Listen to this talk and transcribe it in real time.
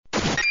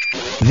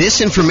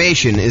This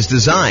information is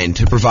designed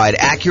to provide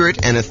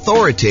accurate and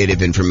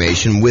authoritative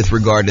information with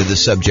regard to the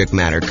subject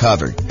matter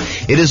covered.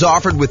 It is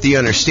offered with the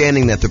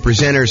understanding that the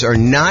presenters are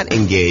not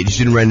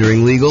engaged in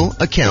rendering legal,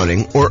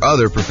 accounting, or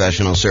other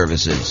professional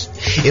services.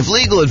 If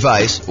legal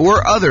advice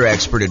or other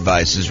expert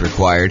advice is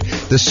required,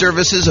 the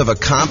services of a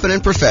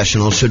competent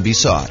professional should be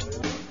sought.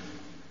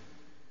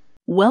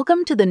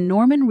 Welcome to the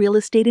Norman Real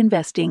Estate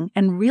Investing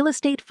and Real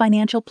Estate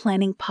Financial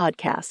Planning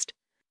Podcast.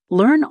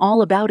 Learn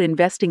all about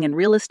investing in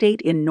real estate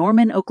in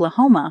Norman,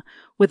 Oklahoma,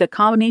 with a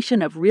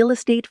combination of real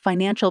estate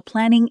financial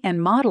planning and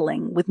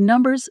modeling with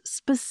numbers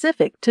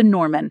specific to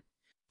Norman,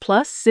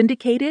 plus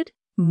syndicated,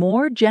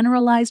 more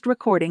generalized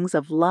recordings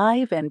of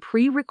live and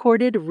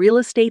pre-recorded real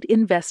estate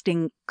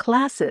investing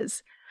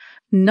classes,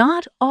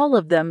 not all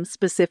of them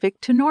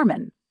specific to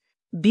Norman.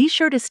 Be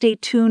sure to stay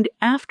tuned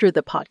after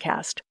the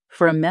podcast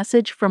for a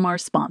message from our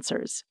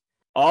sponsors.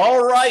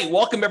 All right.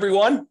 Welcome,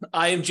 everyone.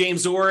 I am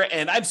James Orr,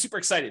 and I'm super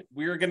excited.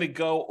 We're going to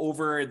go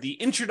over the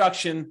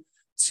introduction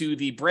to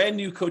the brand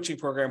new coaching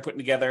program I'm putting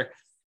together.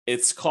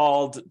 It's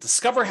called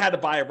Discover How to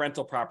Buy a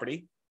Rental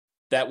Property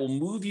that will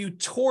move you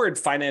toward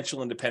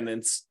financial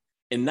independence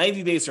in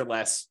 90 days or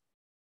less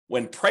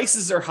when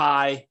prices are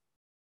high,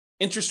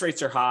 interest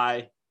rates are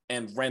high,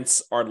 and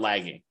rents are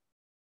lagging.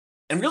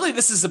 And really,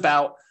 this is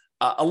about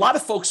a lot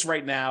of folks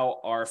right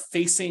now are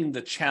facing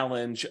the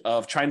challenge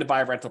of trying to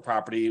buy a rental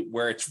property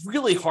where it's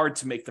really hard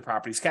to make the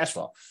property's cash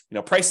flow. You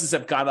know, prices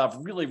have gone up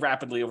really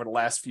rapidly over the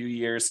last few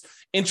years.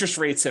 Interest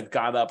rates have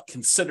gone up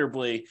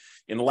considerably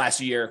in the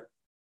last year.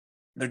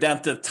 They're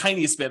down to the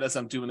tiniest bit as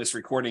I'm doing this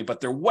recording, but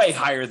they're way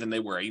higher than they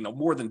were,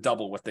 more than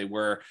double what they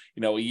were,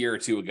 a year or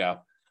two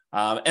ago.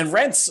 And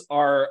rents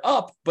are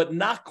up, but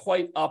not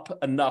quite up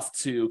enough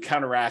to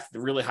counteract the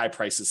really high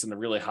prices and the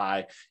really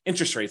high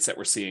interest rates that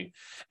we're seeing.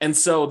 And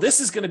so this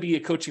is going to be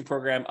a coaching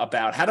program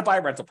about how to buy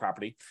a rental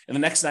property in the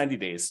next 90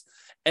 days,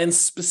 and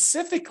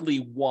specifically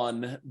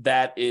one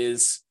that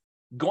is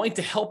going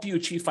to help you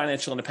achieve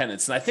financial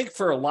independence. And I think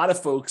for a lot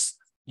of folks,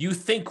 you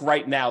think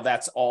right now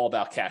that's all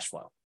about cash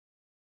flow.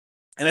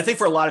 And I think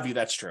for a lot of you,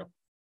 that's true.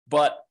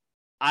 But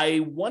I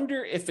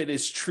wonder if it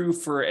is true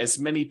for as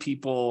many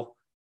people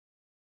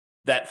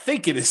that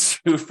think it is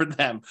true for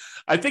them.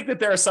 I think that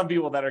there are some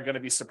people that are going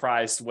to be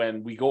surprised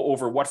when we go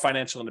over what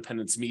financial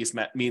independence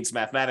means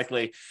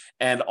mathematically,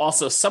 and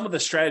also some of the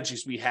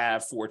strategies we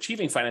have for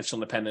achieving financial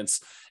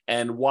independence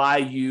and why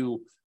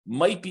you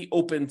might be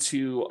open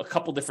to a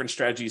couple different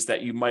strategies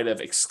that you might have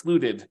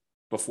excluded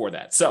before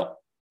that. So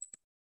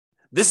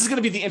this is going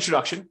to be the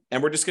introduction,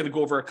 and we're just going to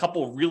go over a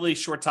couple really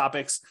short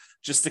topics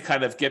just to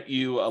kind of get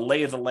you a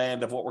lay of the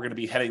land of what we're going to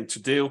be heading to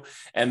do.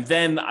 And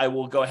then I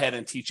will go ahead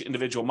and teach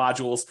individual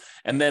modules.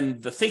 And then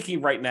the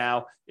thinking right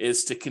now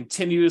is to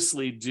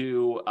continuously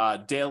do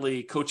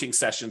daily coaching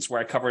sessions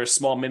where I cover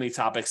small mini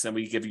topics, and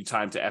we give you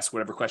time to ask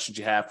whatever questions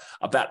you have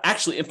about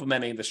actually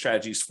implementing the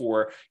strategies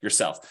for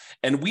yourself.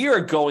 And we are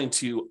going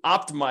to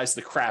optimize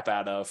the crap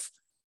out of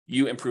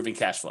you improving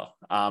cash flow.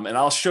 And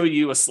I'll show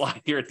you a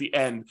slide here at the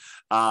end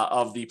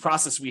of the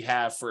process we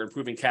have for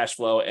improving cash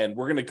flow. And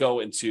we're going to go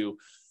into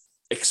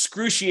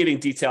excruciating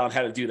detail on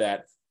how to do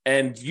that.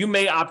 And you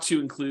may opt to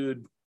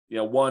include,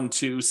 one,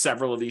 two,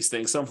 several of these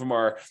things. Some of them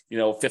are,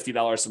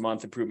 $50 a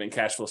month improvement in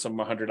cash flow. Some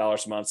of them are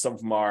 $100 a month. Some of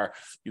them are,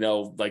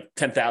 like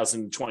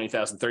 $10,000,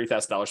 $20,000,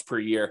 $30,000 per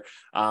year,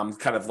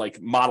 kind of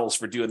like models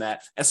for doing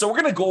that. And so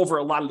we're going to go over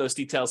a lot of those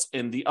details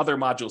in the other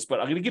modules, but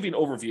I'm going to give you an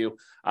overview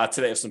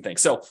today of some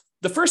things. So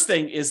the first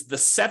thing is the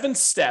 7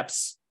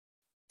 steps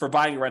for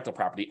buying a rental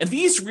property. And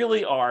these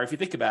really are, if you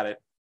think about it,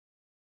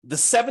 the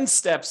 7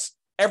 steps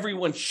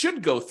everyone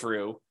should go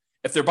through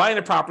if they're buying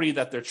a property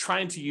that they're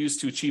trying to use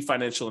to achieve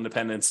financial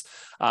independence,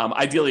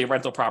 ideally a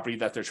rental property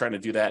that they're trying to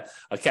do that,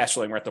 a cash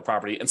flowing rental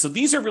property. And so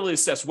these are really the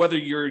steps, whether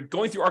you're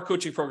going through our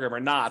coaching program or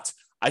not.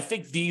 I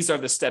think these are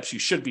the steps you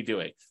should be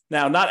doing.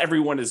 Now, not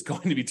everyone is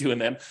going to be doing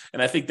them,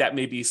 and I think that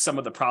may be some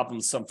of the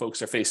problems some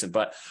folks are facing,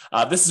 but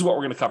this is what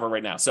we're going to cover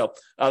right now. So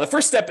the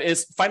first step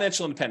is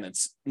financial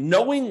independence,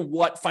 knowing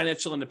what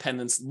financial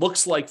independence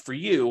looks like for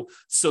you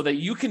so that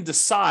you can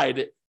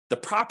decide the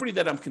property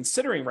that I'm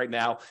considering right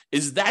now,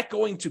 is that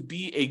going to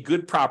be a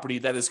good property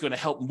that is going to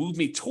help move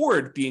me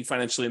toward being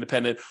financially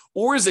independent?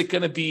 Or is it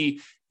going to be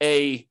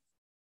a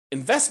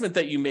investment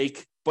that you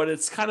make, but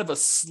it's kind of a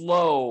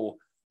slow,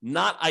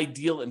 not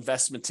ideal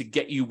investment to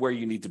get you where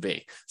you need to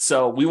be?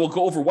 So we will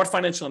go over what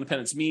financial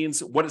independence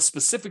means, what it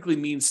specifically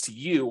means to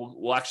you.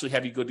 We'll actually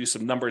have you go do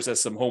some numbers as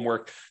some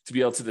homework to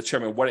be able to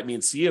determine what it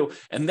means to you.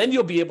 And then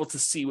you'll be able to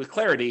see with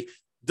clarity,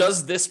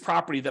 does this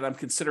property that I'm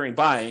considering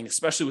buying,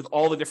 especially with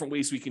all the different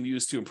ways we can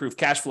use to improve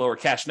cash flow or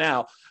cash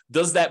now,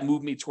 does that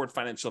move me toward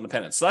financial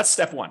independence? So that's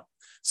step 1.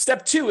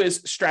 Step 2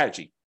 is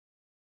strategy.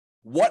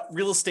 What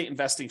real estate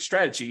investing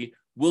strategy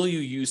will you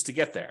use to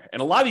get there?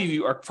 And a lot of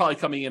you are probably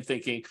coming in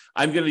thinking,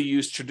 I'm going to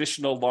use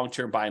traditional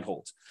long-term buy and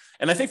hold.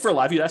 And I think for a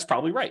lot of you, that's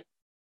probably right.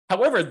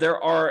 However,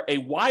 there are a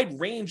wide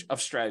range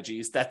of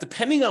strategies that,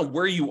 depending on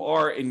where you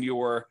are in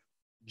your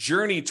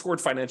journey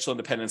toward financial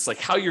independence, like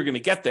how you're going to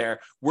get there,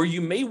 where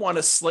you may want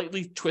to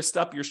slightly twist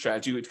up your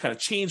strategy, kind of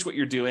change what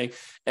you're doing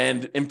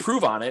and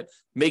improve on it,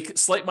 make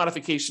slight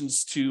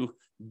modifications to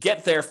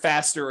get there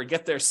faster or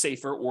get there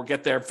safer or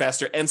get there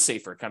faster and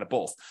safer, kind of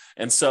both.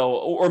 And so,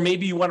 or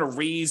maybe you want to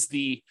raise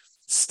the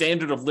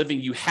standard of living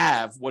you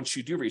have once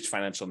you do reach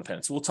financial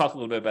independence. We'll talk a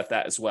little bit about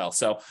that as well.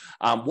 So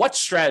what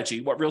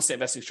real estate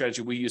investing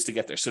strategy we use to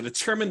get there? So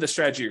determine the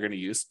strategy you're going to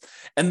use.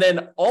 And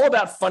then all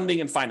about funding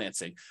and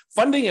financing.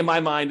 Funding, in my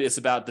mind, is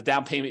about the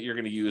down payment you're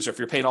going to use, or if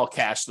you're paying all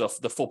cash, the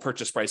full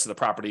purchase price of the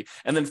property.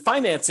 And then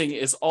financing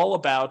is all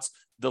about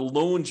the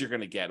loans you're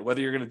going to get, whether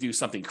you're going to do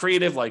something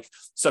creative like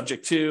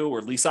subject to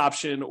or lease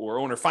option or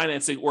owner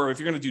financing, or if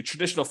you're going to do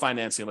traditional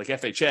financing like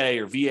FHA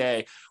or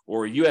VA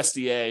or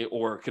USDA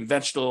or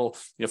conventional,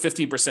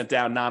 15%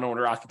 down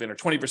non-owner occupant, or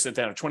 20%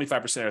 down or 25%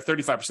 or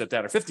 35%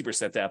 down or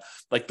 50% down.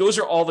 Like those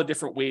are all the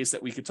different ways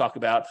that we could talk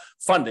about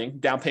funding,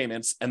 down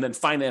payments, and then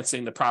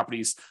financing the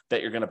properties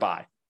that you're going to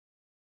buy.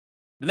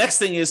 The next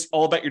thing is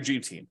all about your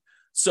dream team.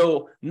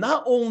 So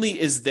not only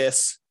is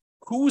this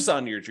who's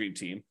on your dream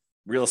team,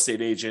 real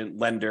estate agent,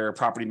 lender,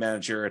 property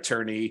manager,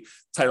 attorney,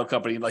 title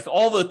company, like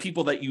all the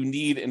people that you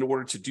need in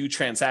order to do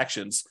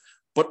transactions,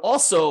 but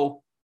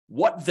also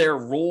what their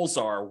roles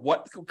are,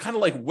 what kind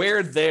of like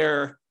where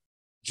their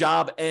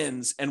job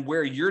ends and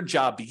where your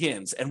job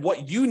begins, and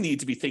what you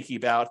need to be thinking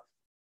about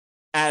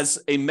as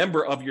a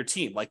member of your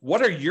team. Like,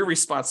 what are your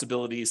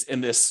responsibilities in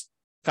this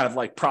kind of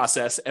like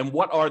process, and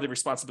what are the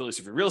responsibilities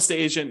of your real estate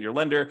agent, your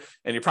lender,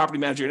 and your property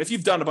manager? And if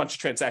you've done a bunch of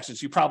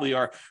transactions, you probably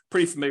are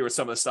pretty familiar with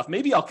some of this stuff.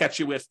 Maybe I'll catch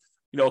you with,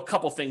 a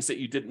couple things that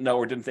you didn't know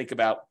or didn't think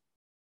about.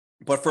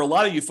 But for a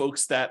lot of you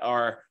folks that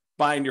are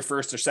buying your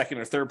first or second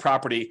or third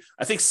property,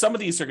 I think some of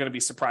these are going to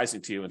be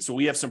surprising to you. And so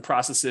we have some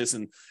processes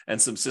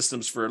and some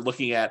systems for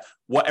looking at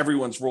what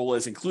everyone's role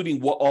is,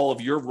 including what all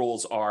of your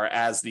roles are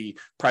as the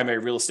primary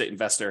real estate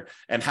investor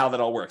and how that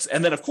all works.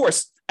 And then, of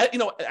course,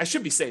 I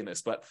should be saying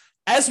this, but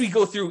as we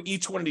go through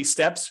each one of these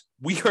steps,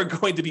 we are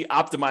going to be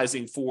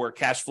optimizing for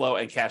cash flow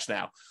and cash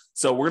now.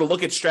 So we're going to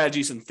look at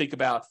strategies and think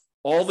about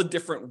all the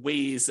different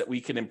ways that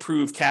we can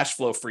improve cash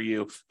flow for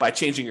you by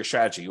changing your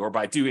strategy, or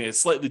by doing a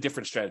slightly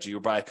different strategy, or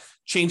by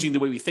changing the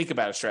way we think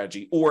about a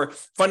strategy, or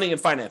funding and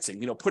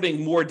financing,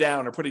 putting more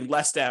down or putting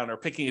less down, or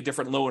picking a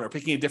different loan or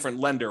picking a different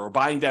lender, or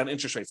buying down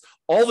interest rates,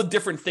 all the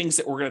different things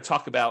that we're going to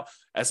talk about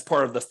as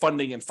part of the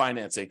funding and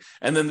financing.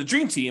 And then the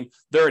dream team,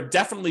 there are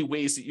definitely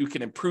ways that you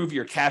can improve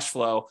your cash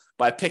flow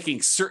by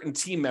picking certain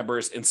team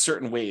members in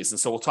certain ways. And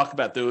so we'll talk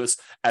about those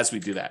as we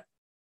do that.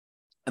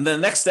 And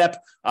then the next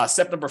step,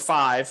 step number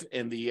 5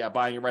 in the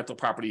buying a rental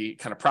property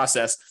kind of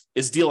process,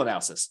 is deal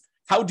analysis.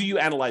 How do you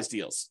analyze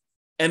deals?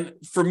 And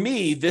for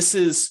me, this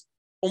is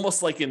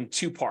almost like in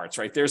 2 parts,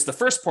 right? There's the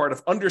first part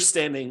of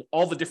understanding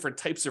all the different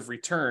types of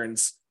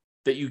returns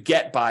that you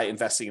get by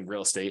investing in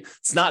real estate.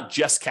 It's not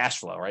just cash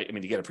flow, right? I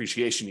mean, you get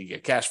appreciation, you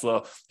get cash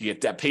flow, you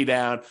get debt pay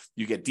down,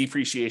 you get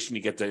depreciation,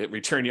 you get the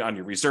return on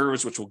your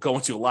reserves, which we'll go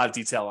into a lot of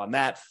detail on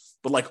that.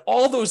 But like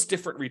all those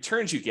different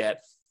returns you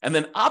get, and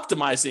then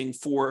optimizing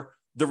for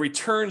the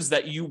returns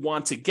that you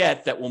want to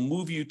get that will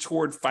move you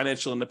toward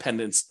financial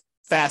independence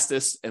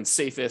fastest and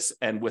safest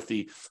and with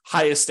the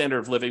highest standard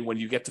of living when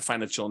you get to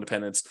financial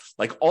independence.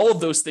 Like all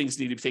of those things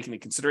need to be taken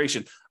into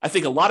consideration. I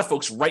think a lot of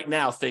folks right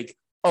now think,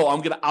 oh,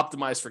 I'm going to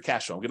optimize for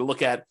cash flow. I'm going to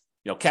look at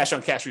cash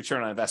on cash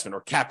return on investment,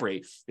 or cap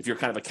rate, if you're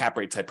kind of a cap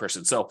rate type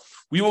person. So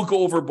we will go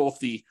over both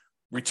the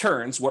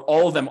returns, what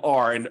all of them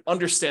are, and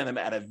understand them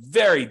at a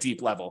very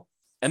deep level.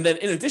 And then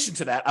in addition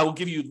to that, I will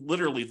give you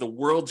literally the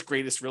world's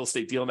greatest real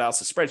estate deal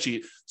analysis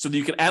spreadsheet so that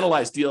you can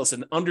analyze deals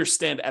and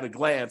understand at a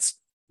glance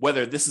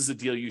whether this is a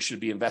deal you should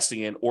be investing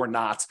in or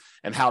not,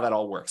 and how that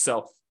all works.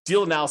 So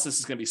deal analysis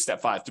is going to be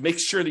step 5, to make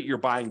sure that you're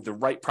buying the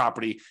right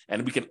property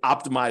and we can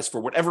optimize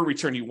for whatever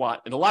return you want.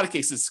 In a lot of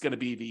cases, it's going to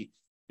be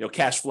the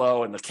cash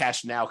flow and the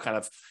cash now kind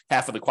of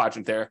half of the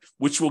quadrant there,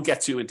 which we'll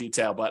get to in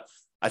detail. But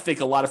I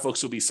think a lot of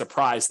folks will be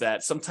surprised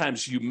that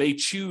sometimes you may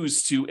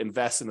choose to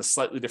invest in a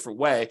slightly different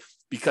way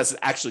because it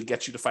actually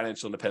gets you to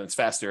financial independence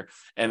faster,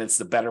 and it's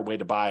the better way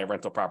to buy a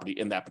rental property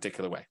in that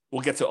particular way.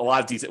 We'll get to a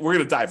lot of detail. We're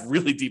going to dive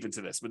really deep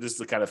into this, but this is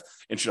the kind of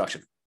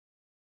introduction.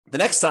 The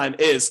next time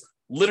is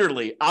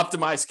literally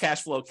optimize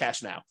cash flow,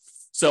 cash now.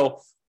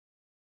 So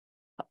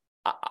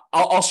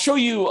I'll show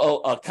you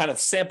a kind of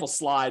sample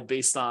slide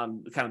based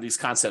on kind of these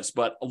concepts,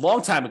 but a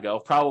long time ago,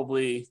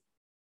 probably,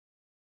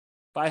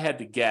 if I had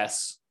to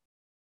guess,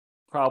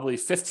 probably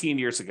 15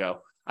 years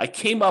ago, I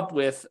came up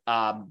with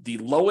the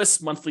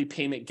lowest monthly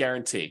payment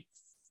guarantee.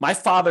 My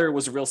father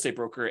was a real estate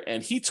broker,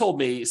 and he told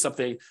me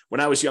something when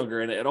I was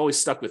younger, and it always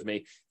stuck with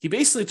me. He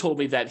basically told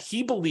me that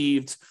he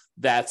believed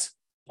that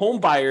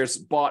home buyers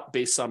bought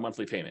based on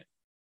monthly payment,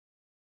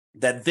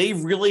 that they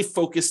really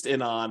focused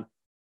in on,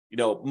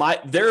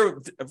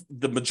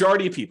 the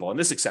majority of people, and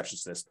there's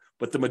exceptions to this,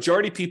 but the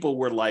majority of people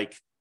were like,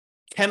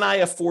 can I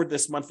afford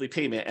this monthly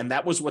payment? And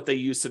that was what they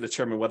used to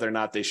determine whether or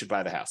not they should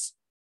buy the house.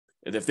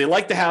 And if they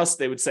like the house,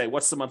 they would say,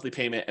 what's the monthly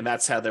payment? And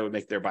that's how they would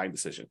make their buying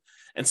decision.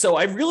 And so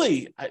that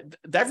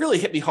really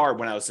hit me hard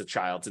when I was a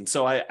child. And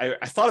so I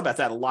thought about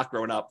that a lot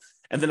growing up.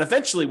 And then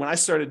eventually when I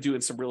started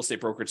doing some real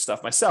estate brokerage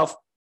stuff myself,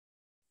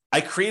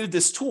 I created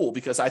this tool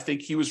because I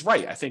think he was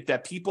right. I think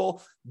that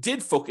people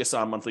did focus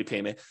on monthly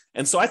payment.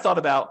 And so I thought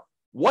about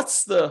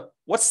what's the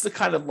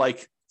kind of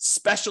like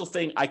special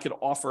thing I could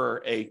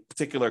offer a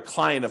particular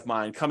client of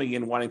mine coming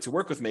in wanting to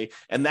work with me.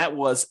 And that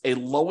was a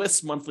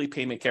lowest monthly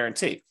payment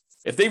guarantee.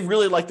 If they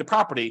really like the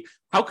property,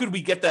 how could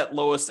we get that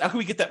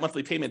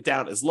monthly payment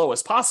down as low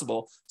as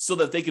possible so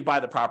that they could buy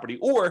the property?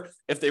 Or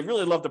if they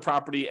really love the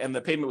property and the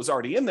payment was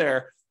already in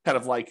there, kind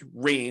of like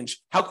range,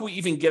 how can we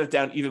even get it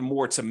down even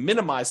more to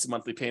minimize the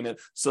monthly payment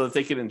so that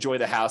they can enjoy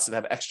the house and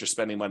have extra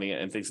spending money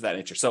and things of that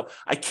nature? So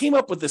I came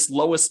up with this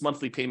lowest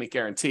monthly payment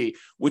guarantee,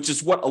 which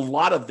is what a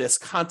lot of this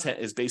content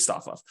is based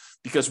off of.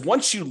 Because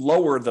once you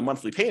lower the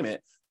monthly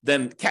payment,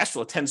 then cash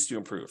flow tends to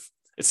improve.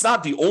 It's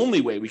not the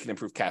only way we can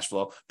improve cash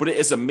flow, but it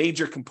is a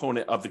major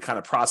component of the kind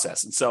of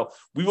process. And so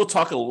we will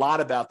talk a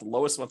lot about the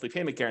lowest monthly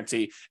payment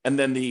guarantee and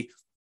then the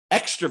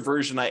extra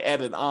version I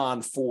added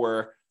on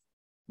for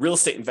real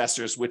estate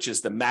investors, which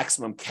is the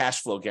maximum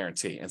cash flow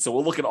guarantee. And so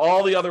we'll look at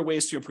all the other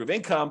ways to improve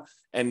income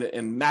and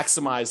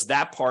maximize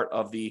that part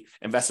of the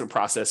investment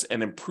process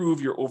and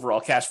improve your overall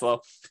cash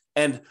flow.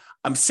 And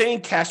I'm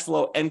saying cash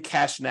flow and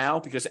cash now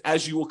because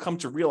as you will come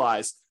to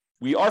realize,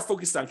 we are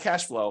focused on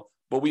cash flow,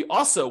 but we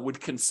also would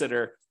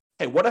consider,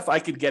 hey, what if I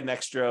could get an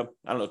extra,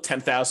 I don't know,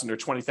 $10,000 or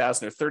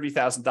 $20,000 or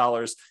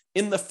 $30,000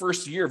 in the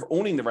first year of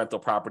owning the rental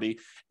property?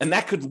 And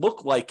that could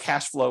look like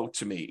cash flow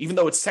to me, even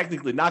though it's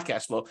technically not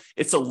cash flow.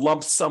 It's a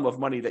lump sum of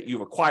money that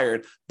you've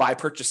acquired by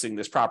purchasing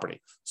this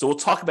property. So we'll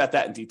talk about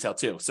that in detail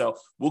too. So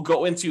we'll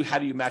go into how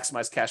do you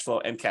maximize cash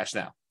flow and cash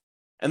now.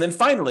 And then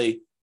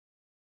finally,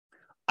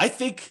 I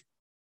think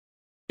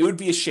it would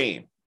be a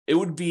shame. It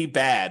would be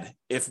bad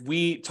if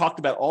we talked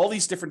about all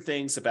these different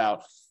things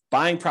about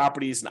buying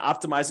properties and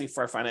optimizing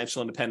for our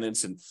financial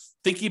independence and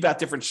thinking about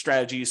different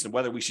strategies and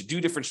whether we should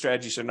do different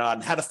strategies or not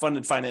and how to fund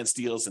and finance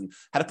deals and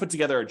how to put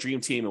together a dream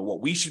team and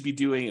what we should be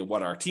doing and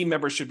what our team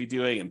members should be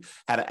doing and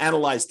how to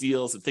analyze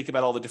deals and think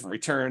about all the different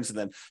returns and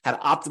then how to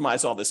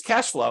optimize all this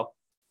cash flow.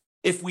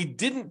 If we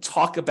didn't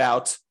talk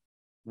about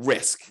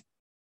risk,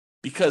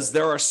 because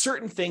there are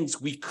certain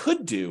things we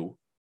could do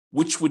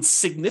which would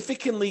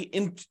significantly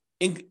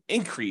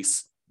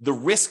increase the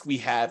risk we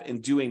have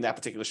in doing that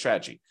particular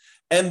strategy.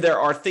 And there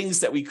are things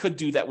that we could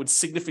do that would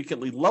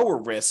significantly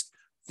lower risk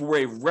for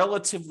a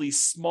relatively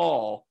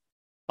small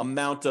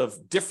amount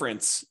of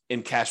difference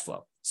in cash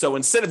flow. So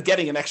instead of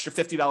getting an extra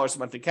 $50 a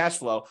month in cash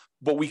flow,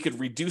 but we could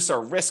reduce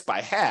our risk by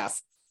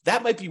half,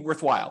 that might be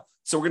worthwhile.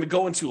 So we're going to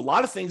go into a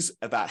lot of things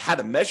about how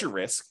to measure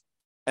risk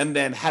and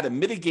then how to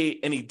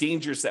mitigate any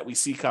dangers that we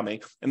see coming.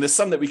 And there's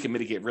some that we can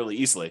mitigate really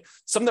easily,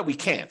 some that we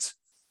can't.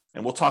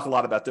 And we'll talk a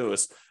lot about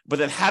those. But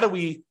then how do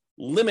we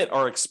limit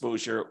our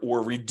exposure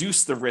or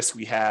reduce the risk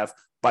we have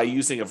by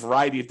using a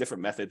variety of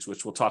different methods,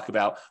 which we'll talk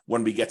about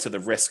when we get to the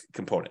risk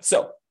component.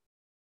 So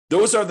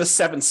those are the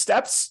 7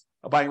 steps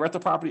of buying rental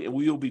property, and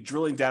we will be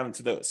drilling down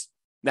into those.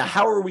 Now,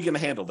 how are we going to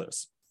handle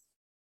those?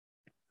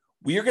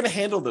 We are going to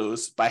handle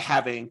those by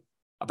having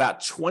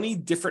about 20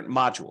 different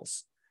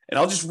modules. And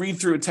I'll just read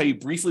through and tell you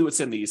briefly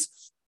what's in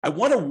these. I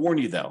want to warn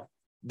you, though,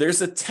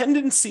 there's a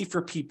tendency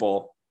for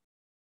people,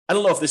 I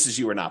don't know if this is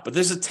you or not, but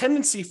there's a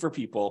tendency for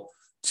people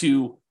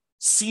to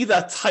see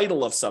the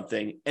title of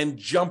something and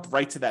jump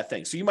right to that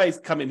thing. So you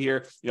might come in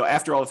here,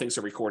 after all the things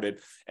are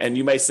recorded, and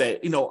you might say,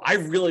 I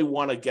really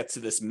want to get to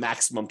this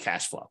maximum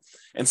cash flow.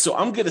 And so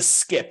I'm going to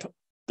skip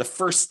the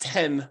first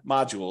 10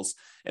 modules,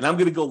 and I'm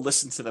going to go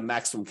listen to the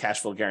maximum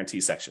cash flow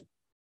guarantee section.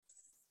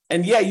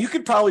 And yeah, you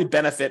could probably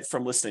benefit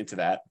from listening to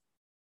that,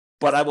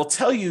 but I will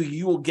tell you,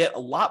 you will get a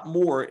lot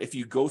more if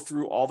you go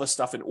through all the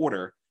stuff in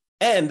order.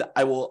 And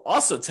I will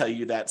also tell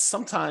you that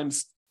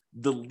sometimes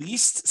the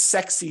least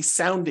sexy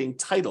sounding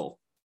title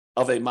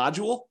of a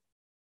module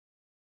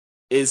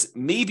is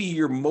maybe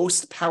your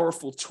most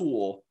powerful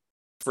tool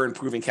for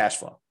improving cash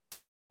flow.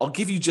 I'll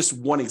give you just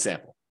one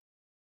example.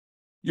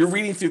 You're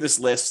reading through this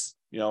list,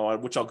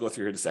 which I'll go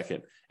through here in a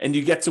second, and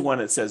you get to one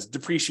that says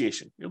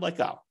depreciation. You're like,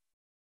 oh,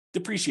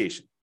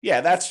 depreciation.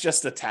 Yeah, that's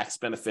just a tax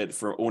benefit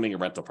for owning a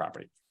rental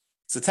property.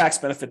 It's a tax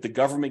benefit the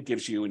government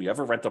gives you when you have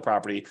a rental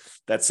property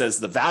that says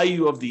the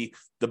value of the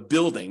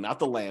building, not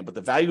the land, but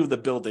the value of the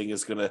building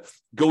is going to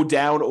go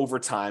down over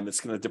time. It's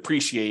going to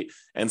depreciate.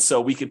 And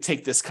so we can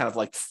take this kind of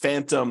like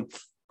phantom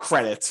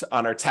credit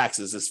on our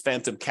taxes, this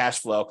phantom cash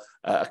flow,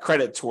 a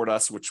credit toward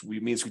us, which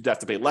means we'd have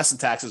to pay less in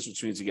taxes,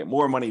 which means you get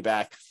more money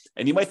back.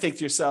 And you might think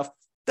to yourself,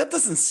 that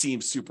doesn't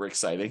seem super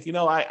exciting.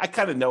 I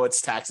kind of know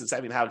it's taxes.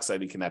 I mean, how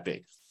exciting can that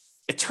be?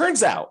 It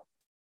turns out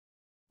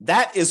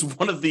that is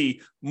one of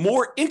the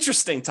more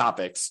interesting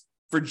topics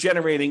for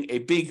generating a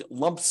big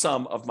lump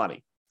sum of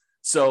money.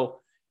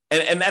 So,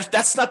 and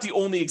that's not the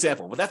only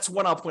example, but that's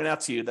one I'll point out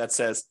to you that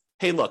says,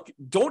 hey, look,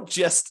 don't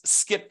just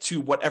skip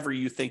to whatever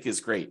you think is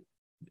great.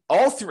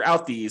 All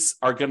throughout these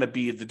are going to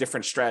be the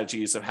different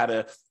strategies of how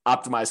to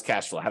optimize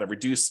cash flow, how to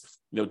reduce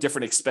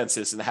different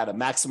expenses and how to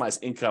maximize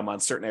income on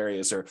certain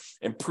areas or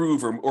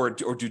improve or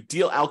do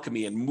deal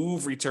alchemy and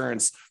move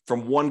returns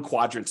from one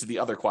quadrant to the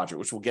other quadrant,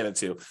 which we'll get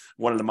into.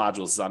 One of the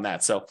modules is on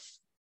that. So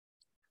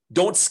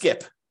don't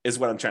skip is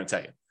what I'm trying to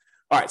tell you.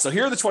 All right, so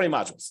here are the 20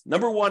 modules.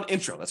 Number 1,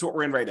 intro. That's what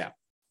we're in right now.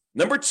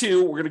 Number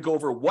 2, we're going to go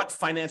over what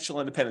financial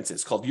independence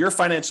is, called Your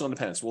Financial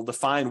Independence. We'll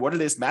define what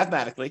it is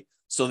mathematically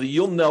so that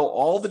you'll know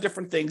all the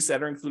different things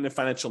that are included in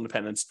financial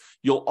independence.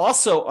 You'll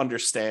also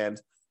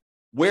understand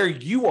where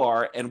you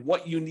are and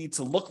what you need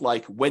to look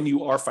like when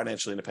you are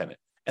financially independent.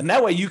 And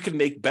that way you can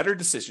make better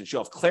decisions.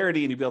 You'll have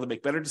clarity and you'll be able to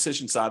make better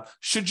decisions on,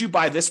 should you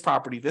buy this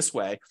property this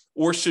way,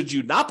 or should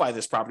you not buy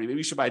this property? Maybe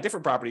you should buy a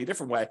different property a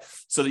different way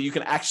so that you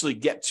can actually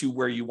get to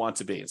where you want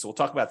to be. And so we'll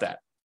talk about that.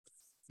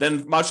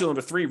 Then module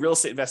number 3, real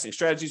estate investing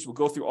strategies. We'll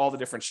go through all the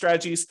different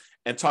strategies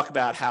and talk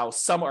about how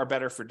some are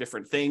better for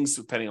different things,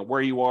 depending on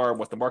where you are and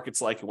what the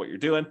market's like and what you're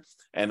doing,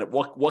 and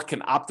what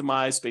can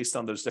optimize based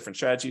on those different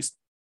strategies.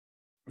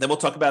 Then we'll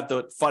talk about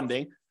the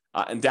funding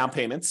and down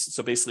payments.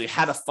 So basically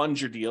how to fund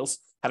your deals,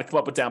 how to come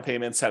up with down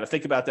payments, how to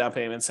think about down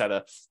payments, how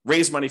to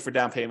raise money for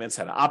down payments,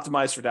 how to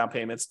optimize for down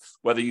payments,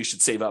 whether you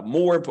should save up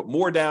more and put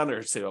more down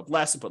or save up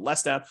less and put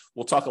less down.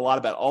 We'll talk a lot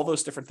about all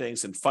those different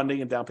things and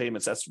funding and down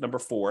payments. That's number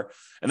 4.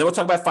 And then we'll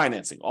talk about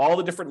financing, all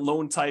the different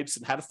loan types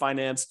and how to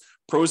finance,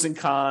 pros and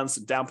cons,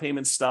 and down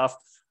payment stuff.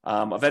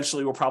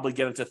 Eventually, we'll probably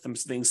get into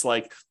things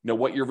like,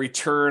 what your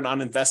return on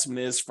investment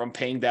is from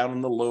paying down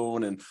on the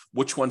loan and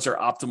which ones are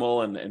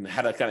optimal and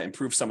how to kind of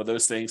improve some of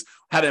those things,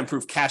 how to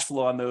improve cash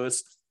flow on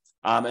those.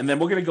 And then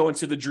we're going to go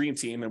into the Dream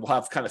Team, and we'll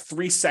have kind of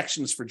 3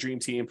 sections for Dream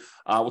Team.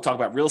 We'll talk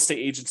about real estate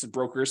agents and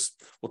brokers.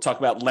 We'll talk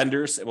about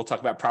lenders, and we'll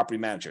talk about property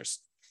managers.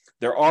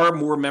 There are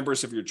more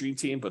members of your Dream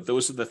Team, but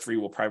those are the 3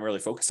 we'll primarily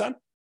focus on.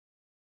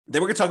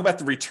 Then we're going to talk about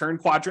the return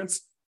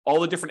quadrants, all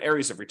the different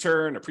areas of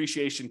return,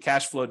 appreciation,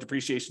 cash flow,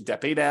 depreciation,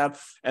 debt pay down,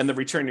 and the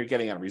return you're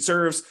getting on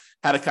reserves,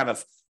 how to kind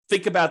of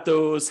think about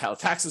those, how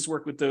taxes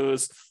work with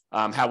those,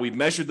 how we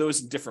measure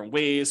those in different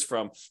ways,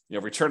 from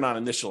return on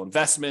initial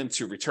investment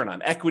to return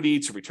on equity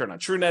to return on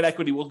true net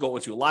equity. We'll go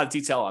into a lot of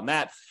detail on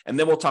that. And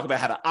then we'll talk about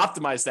how to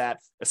optimize that,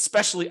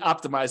 especially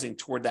optimizing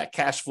toward that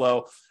cash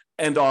flow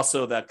and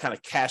also that kind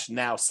of cash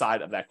now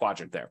side of that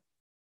quadrant there.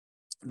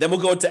 Then we'll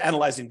go into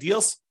analyzing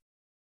deals.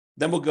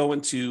 Then we'll go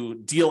into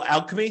deal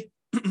alchemy.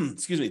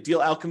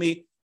 Deal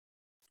alchemy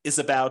is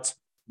about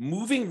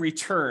moving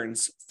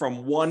returns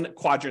from one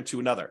quadrant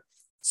to another.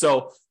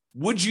 So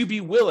would you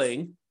be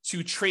willing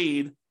to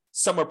trade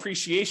some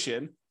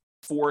appreciation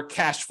for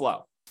cash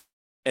flow?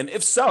 And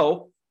if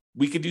so,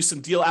 we could do some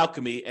deal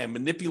alchemy and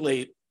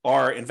manipulate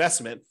our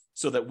investment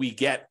so that we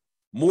get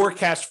more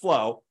cash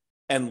flow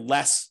and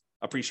less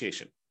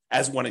appreciation,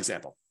 as one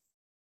example.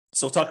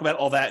 So we'll talk about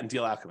all that in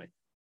deal alchemy.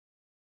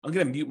 I'm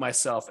going to mute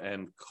myself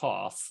and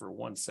cough for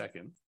 1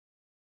 second.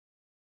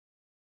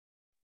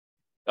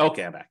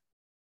 Okay, I'm back.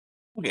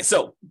 Okay,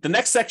 so the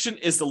next section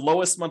is the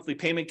lowest monthly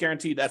payment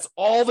guarantee. That's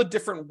all the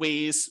different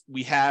ways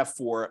we have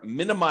for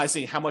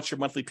minimizing how much your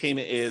monthly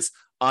payment is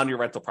on your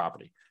rental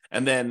property.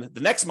 And then the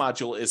next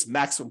module is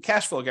maximum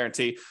cash flow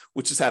guarantee,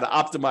 which is how to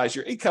optimize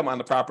your income on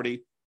the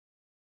property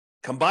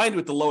combined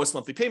with the lowest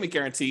monthly payment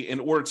guarantee in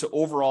order to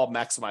overall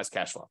maximize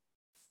cash flow.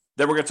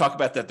 Then we're going to talk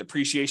about that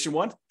depreciation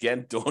one.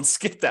 Again, don't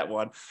skip that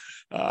one.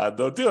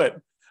 Don't do it.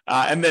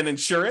 And then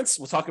insurance.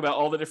 We'll talk about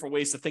all the different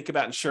ways to think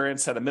about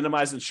insurance, how to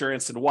minimize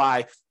insurance, and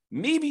why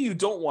maybe you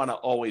don't want to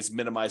always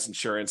minimize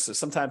insurance. So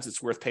sometimes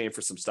it's worth paying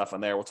for some stuff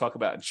on there. We'll talk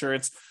about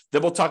insurance.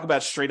 Then we'll talk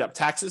about straight up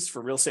taxes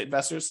for real estate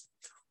investors.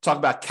 Talk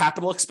about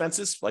capital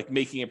expenses, like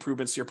making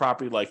improvements to your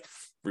property, like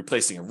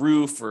replacing a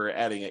roof or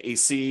adding an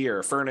AC or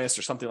a furnace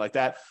or something like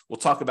that. We'll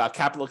talk about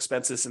capital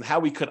expenses and how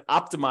we could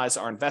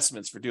optimize our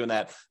investments for doing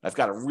that. I've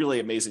got a really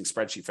amazing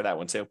spreadsheet for that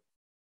one too.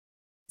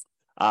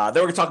 Then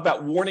we're going to talk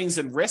about warnings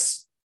and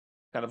risks,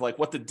 kind of like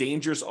what the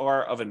dangers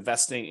are of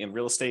investing in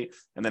real estate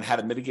and then how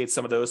to mitigate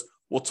some of those.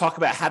 We'll talk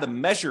about how to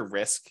measure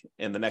risk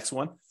in the next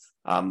one,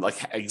 like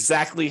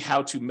exactly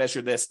how to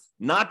measure this,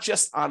 not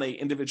just on an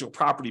individual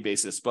property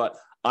basis, but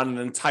on an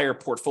entire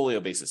portfolio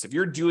basis. If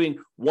you're doing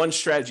one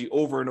strategy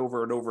over and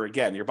over and over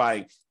again, you're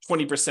buying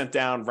 20%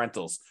 down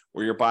rentals,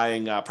 or you're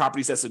buying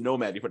properties as a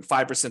nomad, you put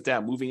 5%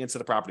 down, moving into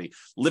the property,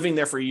 living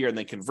there for a year, and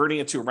then converting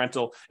it to a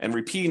rental and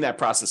repeating that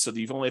process so that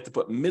you've only have to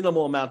put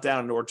minimal amount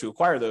down in order to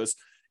acquire those.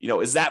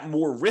 Is that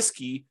more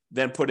risky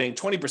than putting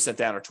 20%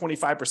 down or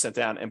 25%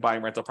 down and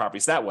buying rental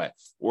properties that way?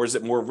 Or is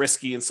it more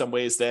risky in some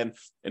ways than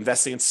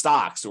investing in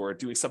stocks or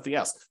doing something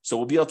else? So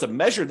we'll be able to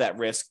measure that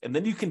risk, and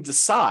then you can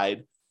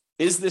decide,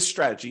 is this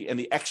strategy and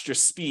the extra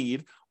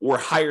speed or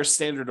higher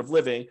standard of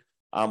living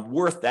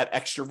worth that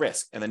extra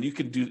risk? And then you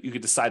can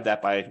decide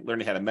that by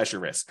learning how to measure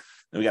risk.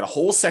 Then we got a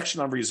whole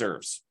section on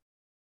reserves.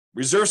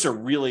 Reserves are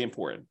really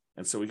important.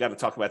 And so we got to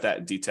talk about that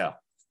in detail.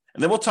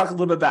 And then we'll talk a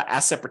little bit about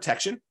asset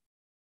protection.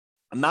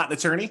 I'm not an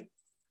attorney,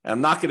 and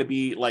I'm not going to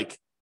be like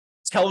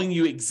telling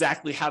you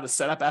exactly how to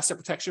set up asset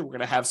protection. We're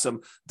going to have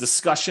some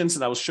discussions,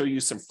 and I will show you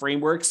some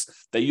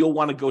frameworks that you'll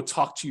want to go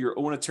talk to your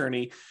own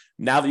attorney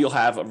now that you'll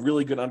have a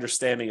really good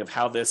understanding of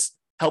how this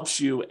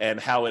helps you and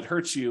how it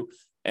hurts you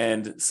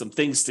and some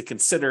things to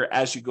consider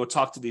as you go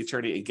talk to the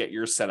attorney and get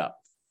yours set up.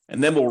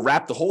 And then we'll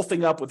wrap the whole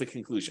thing up with a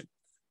conclusion.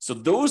 So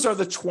those are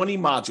the 20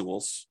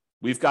 modules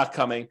we've got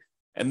coming.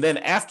 And then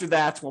after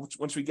that,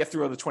 once we get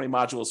through all the 20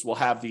 modules, we'll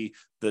have the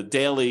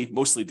daily,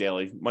 mostly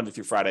daily, Monday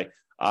through Friday,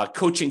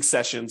 coaching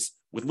sessions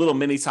with little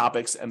mini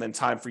topics, and then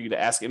time for you to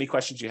ask any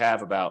questions you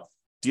have about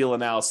deal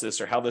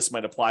analysis or how this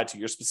might apply to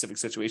your specific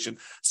situation,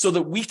 so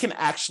that we can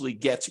actually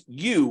get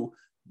you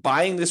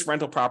buying this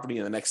rental property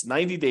in the next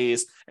 90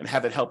 days and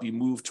have it help you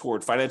move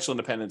toward financial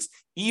independence,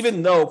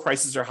 even though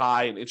prices are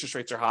high and interest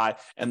rates are high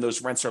and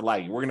those rents are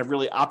lagging. We're going to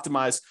really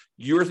optimize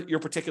your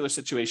particular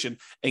situation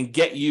and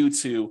get you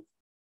to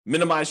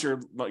minimize your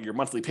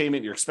monthly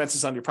payment, your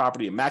expenses on your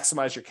property, and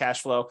maximize your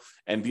cash flow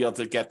and be able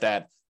to get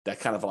that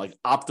kind of like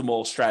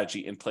optimal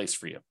strategy in place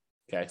for you.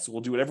 Okay, so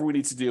we'll do whatever we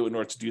need to do in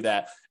order to do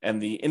that.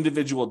 And the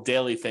individual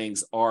daily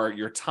things are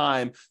your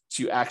time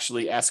to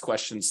actually ask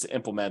questions, to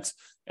implement,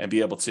 and be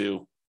able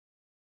to,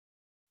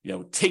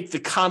 take the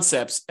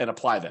concepts and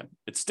apply them.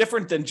 It's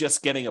different than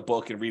just getting a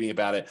book and reading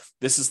about it.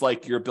 This is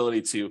like your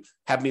ability to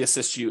have me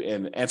assist you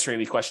in answering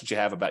any questions you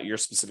have about your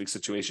specific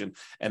situation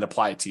and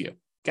apply it to you.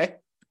 Okay.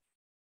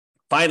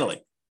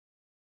 Finally.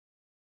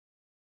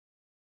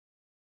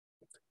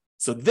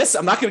 So this,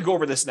 I'm not going to go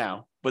over this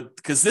now, but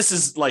because this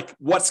is like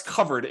what's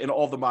covered in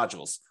all the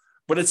modules,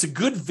 but it's a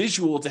good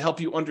visual to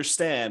help you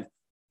understand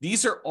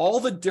these are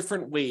all the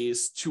different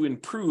ways to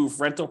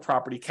improve rental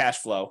property cash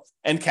flow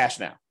and cash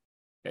now.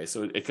 Okay,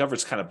 so it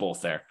covers kind of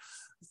both there.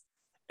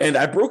 And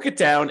I broke it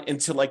down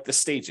into like the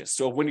stages.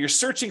 So when you're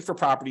searching for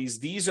properties,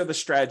 these are the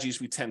strategies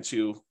we tend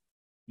to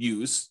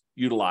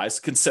utilize,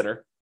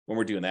 consider when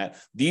we're doing that.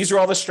 These are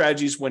all the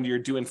strategies when you're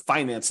doing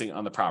financing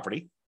on the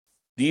property.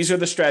 These are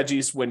the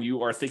strategies when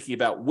you are thinking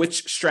about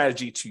which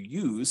strategy to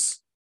use,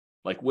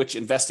 like which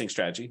investing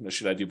strategy.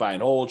 Should I do buy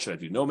and hold? Should I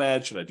do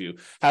nomad? Should I do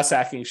house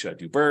hacking? Should I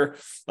do BRRRR?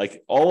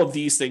 Like all of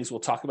these things, we'll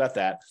talk about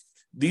that.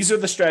 These are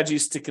the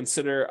strategies to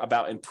consider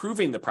about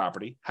improving the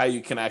property, how you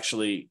can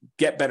actually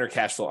get better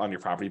cash flow on your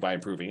property by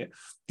improving it.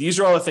 These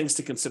are all the things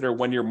to consider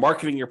when you're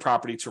marketing your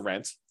property to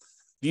rent.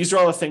 These are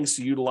all the things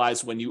to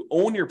utilize when you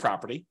own your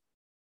property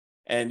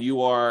and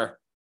you are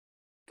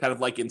kind of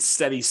like in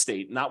steady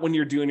state, not when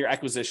you're doing your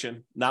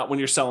acquisition, not when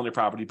you're selling your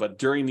property, but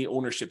during the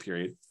ownership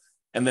period.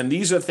 And then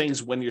these are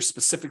things when you're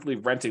specifically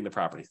renting the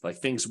property, like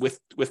things with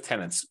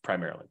tenants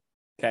primarily.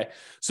 Okay.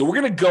 So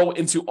we're going to go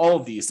into all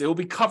of these. They will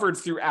be covered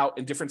throughout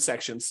in different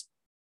sections.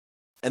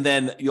 And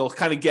then you'll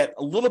kind of get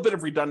a little bit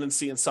of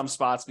redundancy in some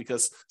spots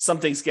because some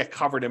things get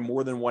covered in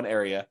more than one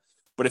area.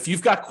 But if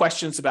you've got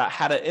questions about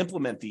how to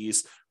implement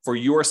these for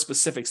your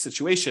specific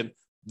situation,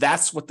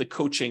 that's what the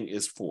coaching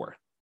is for.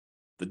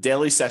 The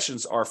daily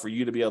sessions are for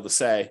you to be able to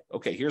say,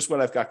 okay, here's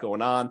what I've got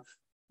going on.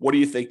 What do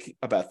you think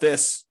about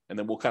this? And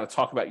then we'll kind of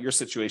talk about your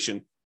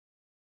situation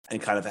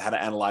and kind of how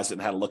to analyze it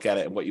and how to look at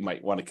it and what you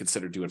might want to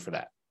consider doing for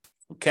that.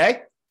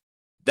 Okay,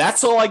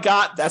 that's all I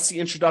got. That's the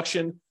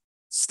introduction.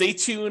 Stay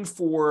tuned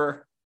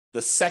for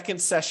the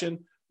second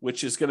session,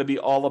 which is going to be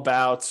all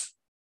about,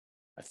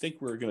 I think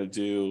we're going to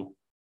do,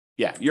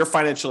 your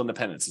financial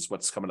independence is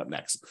what's coming up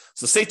next.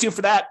 So stay tuned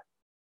for that.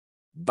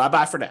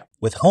 Bye-bye for now.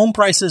 With home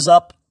prices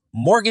up,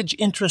 mortgage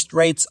interest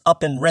rates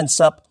up and rents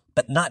up,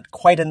 but not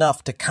quite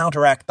enough to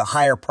counteract the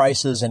higher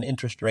prices and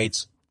interest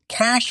rates,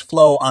 cash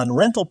flow on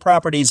rental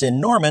properties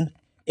in Norman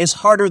is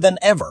harder than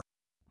ever.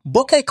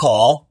 Book a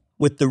call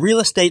with the Real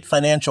Estate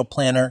Financial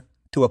Planner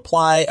to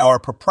apply our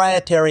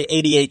proprietary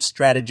 88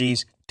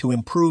 strategies to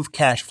improve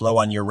cash flow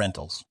on your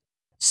rentals.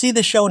 See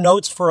the show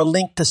notes for a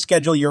link to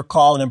schedule your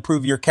call and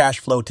improve your cash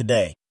flow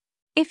today.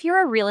 If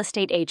you're a real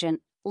estate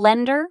agent,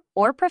 lender,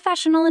 or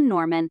professional in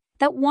Norman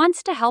that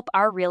wants to help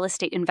our real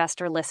estate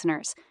investor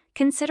listeners,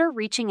 consider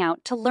reaching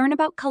out to learn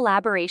about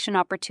collaboration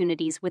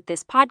opportunities with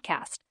this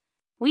podcast.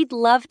 We'd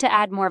love to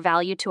add more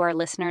value to our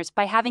listeners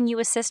by having you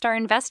assist our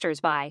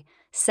investors buy,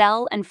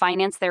 sell, and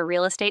finance their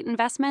real estate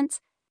investments.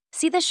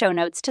 See the show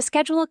notes to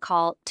schedule a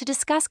call to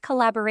discuss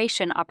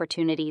collaboration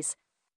opportunities.